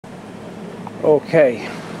Okay,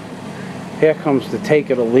 here comes the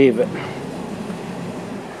take it or leave it,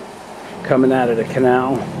 coming out of the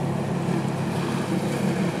canal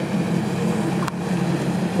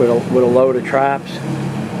with a load of traps.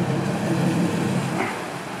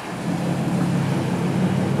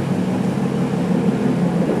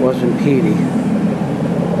 It wasn't Petey.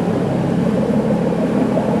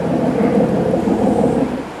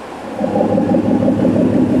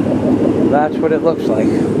 That's what it looks like.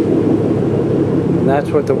 And that's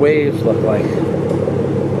what the waves look like.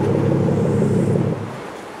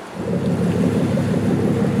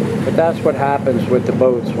 But that's what happens with the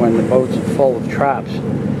boats when the boats are full of traps.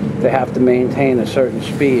 They have to maintain a certain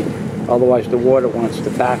speed, otherwise the water wants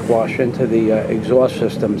to backwash into the exhaust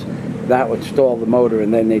systems. That would stall the motor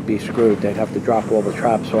and then they'd be screwed. They'd have to drop all the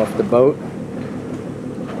traps off the boat,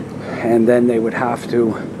 and then they would have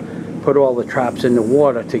to put all the traps in the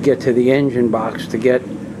water to get to the engine box to get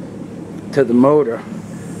to the motor,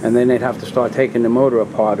 and then they'd have to start taking the motor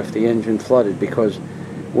apart if the engine flooded, because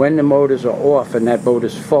when the motors are off and that boat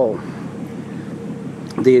is full,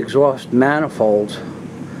 the exhaust manifolds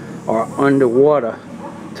are underwater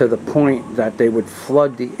to the point that they would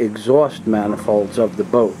flood the exhaust manifolds of the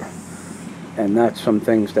boat. And that's some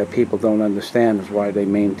things that people don't understand, is why they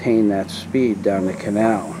maintain that speed down the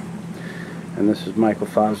canal. And this is Michael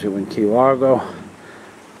Fazio in Key Largo,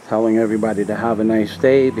 telling everybody to have a nice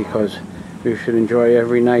day, because you should enjoy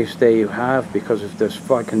every nice day you have, because if this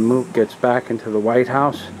fucking mook gets back into the White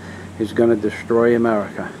House, he's going to destroy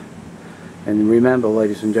America. And remember,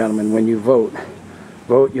 ladies and gentlemen, when you vote,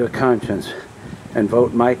 vote your conscience, and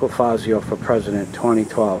vote Michael Fazio for President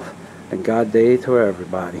 2012. And God day to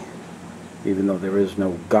everybody, even though there is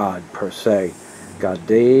no God per se. God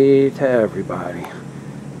day to everybody.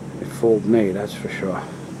 It fooled me, that's for sure.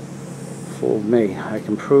 Fooled me. I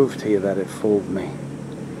can prove to you that it fooled me.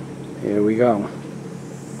 Here we go.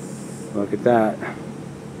 Look at that.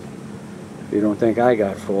 If you don't think I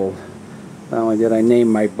got fooled. Not only did I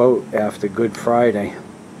name my boat after Good Friday,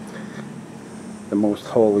 the most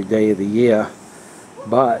holy day of the year,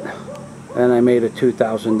 but then I made a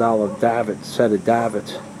 $2,000 davit, set of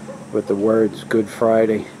davits with the words Good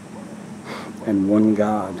Friday and one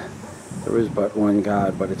God. There is but one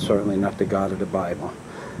God, but it's certainly not the God of the Bible.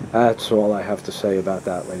 That's all I have to say about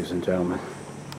that, ladies and gentlemen.